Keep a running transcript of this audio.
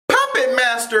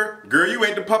master. Girl, you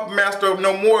ain't the puppet master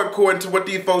no more according to what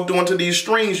these folks doing to these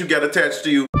strings you got attached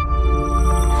to you.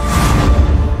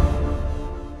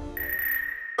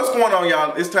 What's going on,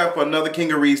 y'all? It's time for another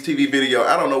Kingarees TV video.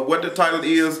 I don't know what the title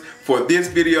is for this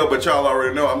video, but y'all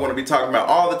already know I'm going to be talking about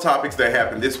all the topics that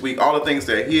happened this week, all the things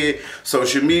that hit,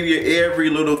 social media, every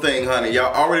little thing, honey.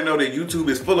 Y'all already know that YouTube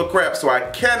is full of crap, so I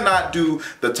cannot do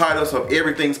the titles of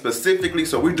everything specifically,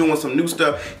 so we're doing some new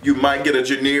stuff. You might get a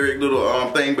generic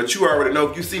little thing, but you already know.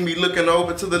 If you see me looking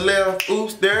over to the left,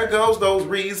 oops, there goes those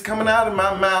reeds coming out of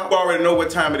my mouth. You already know what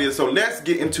time it is, so let's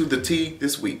get into the tea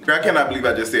this week. I cannot believe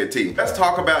I just said tea. Let's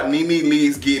talk about NeNe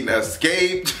Lee's getting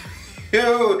escaped.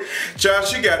 Child,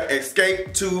 she got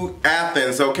Xscape to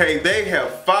Athens, okay? They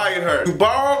have fired her. You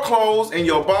borrow clothes in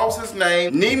your boss's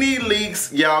name. NeNe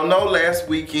leaks, y'all know last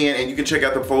weekend, and you can check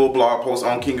out the full blog post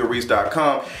on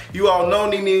Kingarees.com. You all know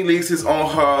NeNe leaks is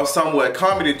on her somewhat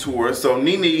comedy tour. So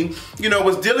NeNe, you know,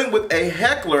 was dealing with a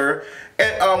heckler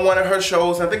at one of her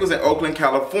shows. I think it was in Oakland,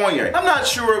 California. I'm not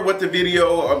sure what the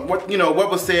video,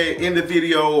 what was said in the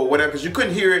video or whatever, because you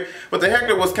couldn't hear it. But the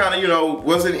heckler was kind of,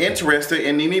 wasn't interested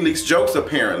in NeNe Leakes' jokes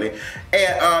apparently.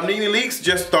 And NeNe Leakes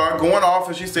just started going off,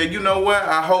 and she said, you know what?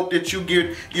 I hope that you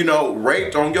get,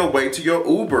 raped on your way to your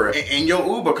Uber, in your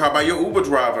Uber car by your Uber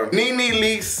driver. NeNe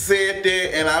Leakes said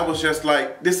that, and I was just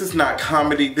like, this is not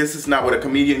comedy. This is not what a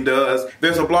comedian does.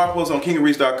 There's a blog post on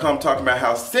Kingarees.com talking about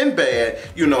how Sinbad,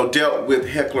 dealt with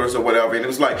hecklers or whatever, and it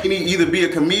was like, you need either be a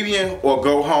comedian or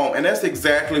go home. And that's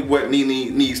exactly what NeNe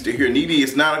needs to hear. NeNe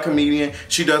is not a comedian.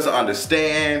 She doesn't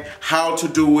understand how to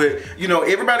do it.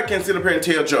 Everybody can sit up here and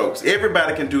tell jokes.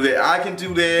 Everybody can do that. I can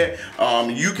do that.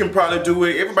 You can probably do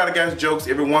it. Everybody got jokes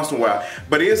every once in a while.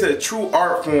 But it's a true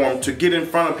art form to get in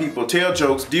front of people, tell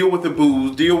jokes, deal with the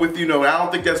booze, deal with, I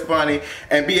don't think that's funny,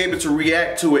 and be able to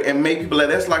react to it and make people laugh.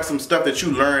 That's like some stuff that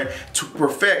you learn to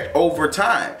perfect over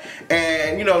time.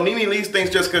 And NeNe Leakes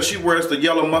thinks just because she wears the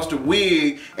yellow mustard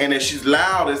wig and that she's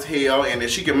loud as hell and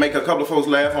that she can make a couple of folks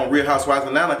laugh on Real Housewives of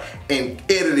Atlanta and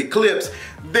edited clips,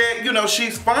 that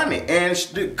she's funny.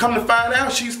 And come to find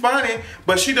out, she's funny,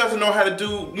 but she doesn't know how to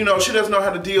do, she doesn't know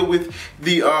how to deal with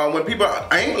the when people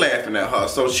ain't laughing at her.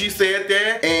 So she said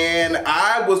that, and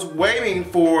I was waiting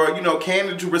for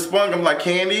Candy to respond. I'm like,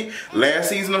 Candy, last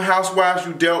season of Housewives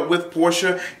you dealt with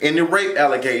Portia and the rape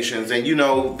allegations, and you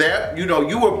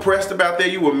were pressed about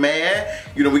that, you were mad.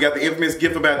 We got the infamous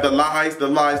gif about the lies.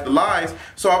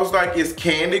 So I was like, is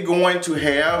Candy going to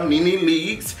have NeNe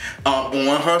Leakes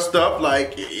on her stuff?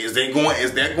 Like, is that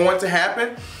going to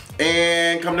happen?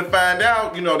 And come to find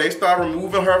out, they start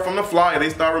removing her from the flyer. They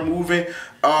start removing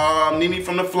NeNe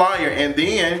from the flyer, and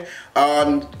then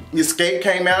Xscape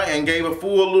came out and gave a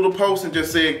full little post and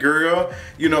just said, girl,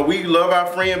 we love our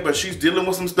friend, but she's dealing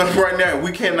with some stuff right now.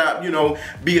 We cannot,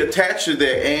 be attached to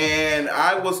that. And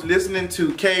I was listening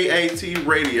to KAT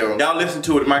Radio. Y'all listen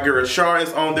to it. My girl Shar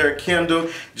is on there, Kendall,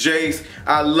 Jace.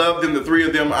 I love them, the three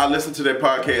of them. I listen to their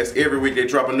podcast every week. They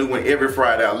drop a new one every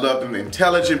Friday. I love them.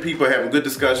 Intelligent people having good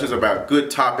discussions about good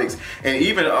topics, and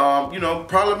even,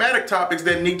 problematic topics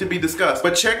that need to be discussed.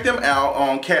 But check them out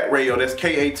on KAT Radio. That's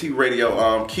KAT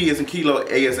Radio. K as in Kilo,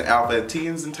 A as in Alpha, T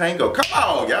as in Tango. Come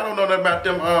on, y'all don't know nothing about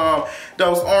them,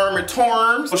 those armored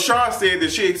terms. So Shaw said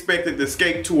that she expected the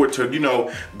Xscape Tour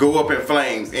to, go up in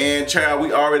flames. And child,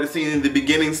 we already seen in the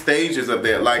beginning stages of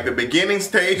that. Like, the beginning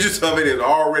stages of it is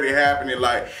already happening.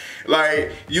 Like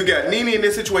you got NeNe in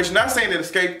this situation. Not saying that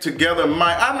Xscape together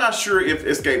might. I'm not sure if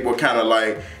Xscape will kind of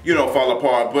fall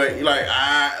apart, but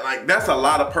that's a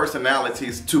lot of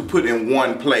personalities to put in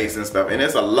one place and stuff, and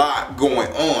there's a lot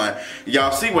going on.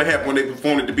 Y'all see what happened when they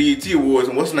performed at the BET Awards,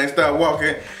 and what's the name started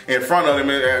walking in front of them,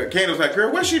 and Candace was like,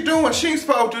 girl, what's she doing? She ain't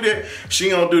supposed to do that. She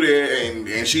don't do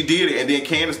that, and she did it, and then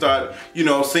Candace started,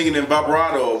 singing in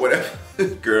vibrato or whatever.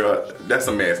 Girl, that's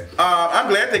a mess. I'm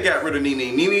glad they got rid of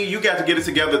NeNe. NeNe, you got to get it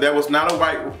together. That was not a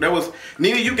right.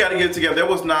 NeNe, you got to get it together. That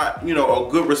was not, a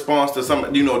good response to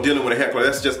some, dealing with a heckler.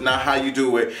 That's just not how you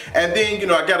do it. And then,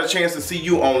 I got a chance to see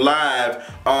you on live,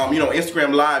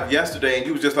 Instagram live yesterday, and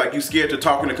you was just like, you scared to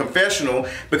talk in a confessional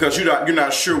because you're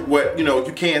not sure what,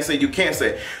 you can say, you can't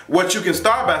say. What you can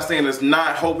start by saying is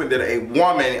not hoping that a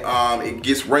woman it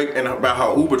gets raped about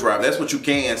her Uber driver. That's what you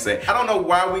can say. I don't know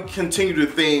why we continue to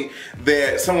think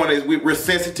that someone is, we're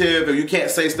sensitive and you can't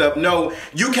say stuff. No,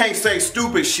 you can't say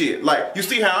stupid shit. Like, you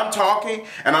see how I'm talking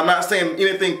and I'm not saying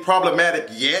anything problematic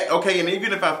yet, okay? And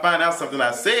even if I find out something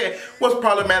I said was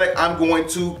problematic, I'm going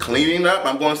to clean it up.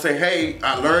 I'm going to say, hey,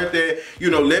 I learned that,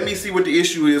 let me see what the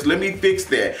issue is. Let me fix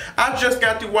that. I just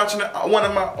got through watching one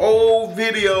of my old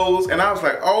videos and I was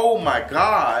like, oh my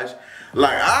gosh,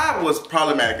 Like, I was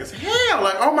problematic as hell.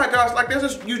 Like, oh my gosh, like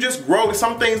you just grow.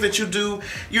 Some things that you do,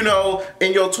 you know,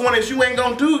 in your 20s, you ain't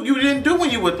gonna do, you didn't do when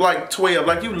you were like 12.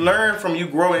 Like, you learn from you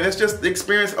growing. It's just the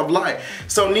experience of life.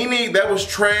 So NeNe, that was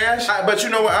trash. But you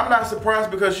know what, I'm not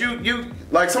surprised because you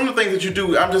like some of the things that you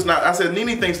do, I'm just not. I said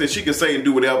NeNe thinks that she can say and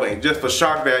do whatever and just for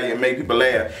shock value and make people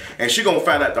laugh. And she gonna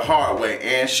find out the hard way.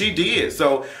 And she did.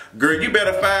 So, girl, you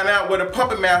better find out where the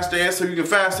puppet master is so you can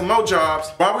find some more jobs.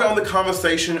 While we're on the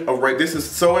conversation of rape, this is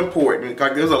so important.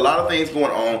 Like, there's a lot of things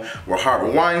going on with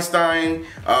Harvey Weinstein,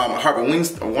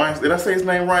 did I say his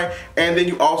name right? And then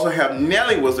you also have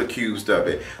Nelly was accused of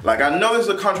it. Like, I know this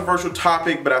is a controversial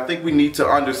topic, but I think we need to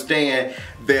understand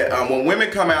that when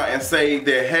women come out and say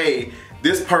that, hey,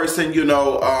 this person, you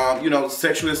know,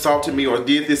 sexually assaulted me or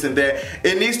did this and that,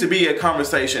 it needs to be a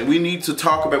conversation. We need to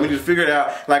talk about it. We need to figure it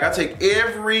out. Like, I take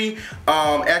every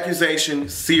accusation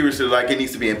seriously. Like, it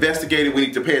needs to be investigated. We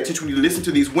need to pay attention. We need to listen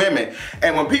to these women.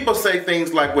 And when people say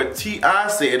things like what T.I.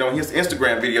 said on his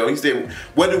Instagram video, he said,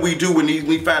 what do we do when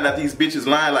we find out these bitches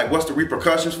lying? Like, what's the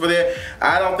repercussions for that?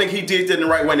 I don't think he did that in the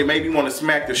right way. They made me want to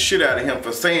smack the shit out of him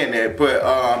for saying that.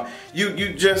 But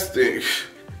you just...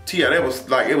 T.I., that was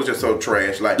like, it was just so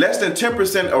trash. Like, less than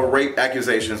 10% of rape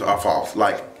accusations are false.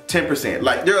 Like, 10%.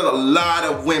 Like, there are a lot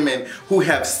of women who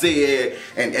have said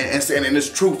and it's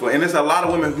truthful. And there's a lot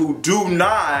of women who do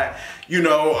not, you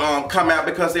know, come out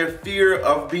because they're fear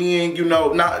of being, you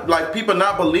know, not like people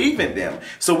not believing them.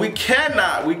 So we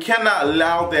cannot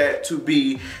allow that to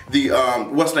be the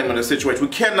what's the name of the situation.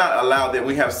 We cannot allow that.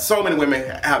 We have so many women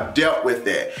have dealt with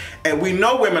that, and we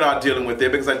know women are dealing with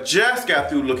it because I just got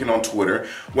through looking on Twitter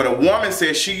when a woman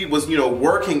said she was, you know,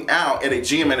 working out at a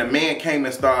gym and a man came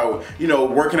and started, you know,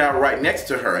 working out right next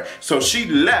to her. So she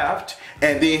left,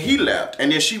 and then he left,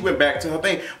 and then she went back to her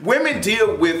thing. Women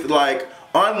deal with like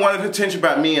unwanted attention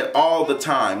by men all the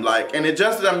time. Like, and it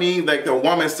just doesn't mean like the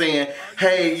woman saying,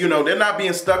 hey, you know, they're not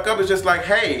being stuck up. It's just like,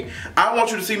 hey, I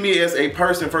want you to see me as a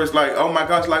person first. Like, oh my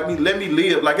gosh, like, let me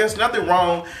live. Like, there's nothing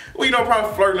wrong. Well, you know,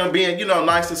 probably flirting or being, you know,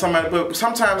 nice to somebody, but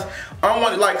sometimes I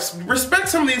want to, like, respect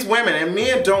some of these women, and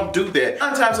men don't do that.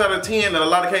 9 times out of 10, in a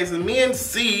lot of cases, men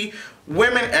see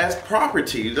women as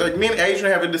property. Like, me and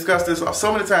Adrian have discussed this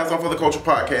so many times on For the Culture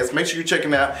podcast. Make sure you check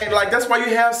it out. And like, that's why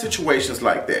you have situations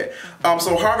like that.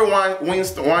 So Harvey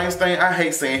Weinstein, I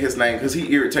hate saying his name because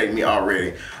he irritated me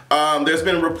already. There's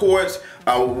been reports,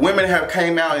 women have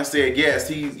came out and said, yes,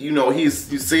 he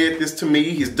said this to me,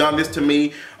 he's done this to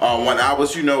me. When I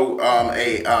was, you know,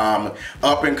 a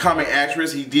up and coming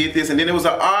actress, he did this. And then there was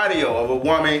an audio of a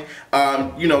woman,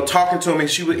 you know, talking to him, and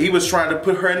he was trying to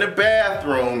put her in the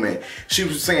bathroom, and she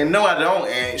was saying, no, I don't.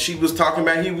 And she was talking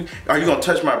about, are you gonna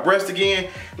touch my breast again?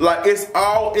 Like, it's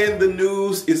all in the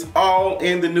news. It's all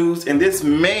in the news. And this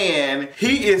man,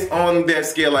 he is on that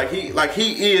scale. Like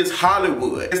he is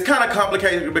Hollywood. It's kind of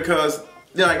complicated because,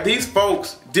 you know, like, these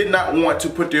folks did not want to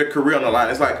put their career on the line.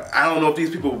 It's like, I don't know if these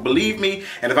people believe me,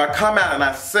 and if I come out and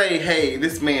I say, hey,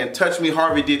 this man touched me,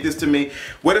 Harvey did this to me,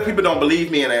 what if people don't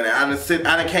believe me and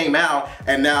I came out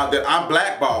and now that I'm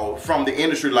blackballed from the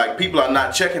industry, like, people are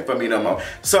not checking for me no more.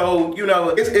 So, you know,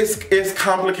 it's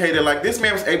complicated. Like, this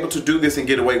man was able to do this and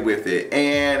get away with it,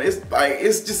 and it's like,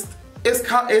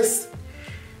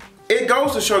 it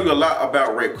goes to show you a lot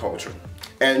about rape culture.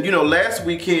 And you know, last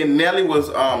weekend, Nelly was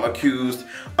accused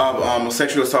of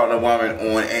sexual assault on a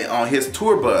woman on his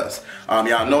tour bus.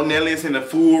 Y'all know Nelly is in a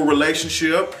full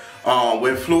relationship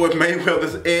with Floyd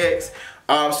Mayweather's ex.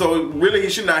 So really, he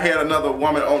should not have had another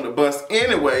woman on the bus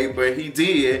anyway, but he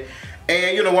did.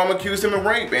 And you know, woman accused him of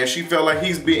rape, and she felt like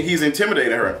he's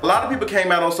intimidated her. A lot of people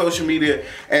came out on social media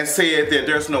and said that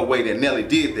there's no way that Nelly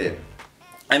did that.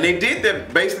 And they did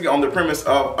that basically on the premise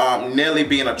of Nelly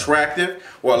being attractive,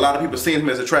 or a lot of people seeing him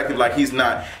as attractive, like he's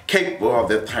not capable of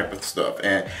that type of stuff.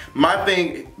 And my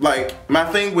thing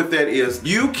with that is,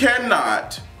 you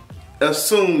cannot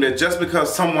assume that just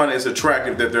because someone is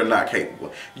attractive that they're not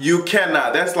capable. You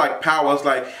cannot. That's like power. It's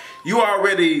like, you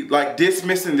already like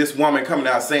dismissing this woman coming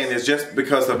out saying this just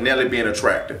because of Nelly being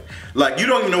attractive. Like, you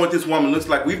don't even know what this woman looks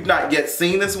like. We've not yet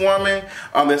seen this woman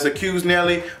that's accused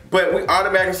Nelly, but we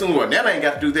automatically assume, well, Nelly ain't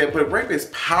got to do that. But rape is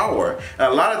power. And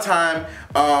a lot of time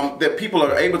that people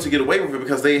are able to get away with it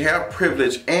because they have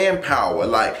privilege and power.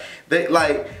 Like,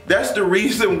 That's the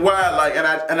reason why, like,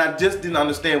 and I just didn't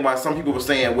understand why some people were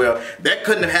saying, well, that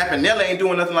couldn't have happened. Nelly ain't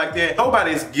doing nothing like that.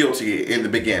 Nobody's guilty in the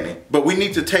beginning. But we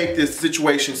need to take this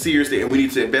situation seriously and we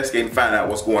need to investigate and find out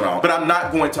what's going on. But I'm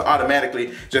not going to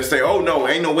automatically just say, oh no,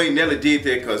 ain't no way Nelly did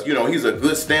that because, you know, he's a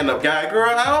good stand-up guy. Girl,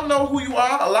 I don't know who you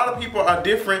are. A lot of people are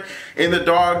different in the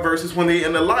dark versus when they're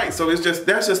in the light. So it's just,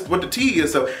 that's just what the tea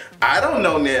is. So I don't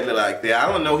know Nelly like that.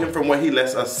 I don't know him from what he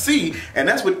lets us see. And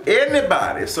that's with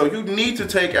anybody. So you need to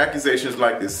take accusations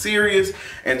like this serious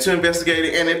and to investigate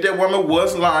it. And if that woman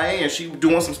was lying and she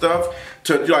doing some stuff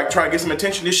to like try to get some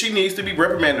attention, then she needs to be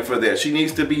reprimanded for that. She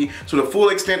needs to be, to the full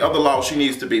extent of the law, she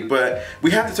needs to be. But we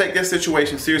have to take that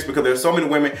situation serious because there's so many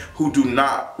women who do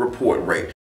not report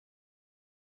rape.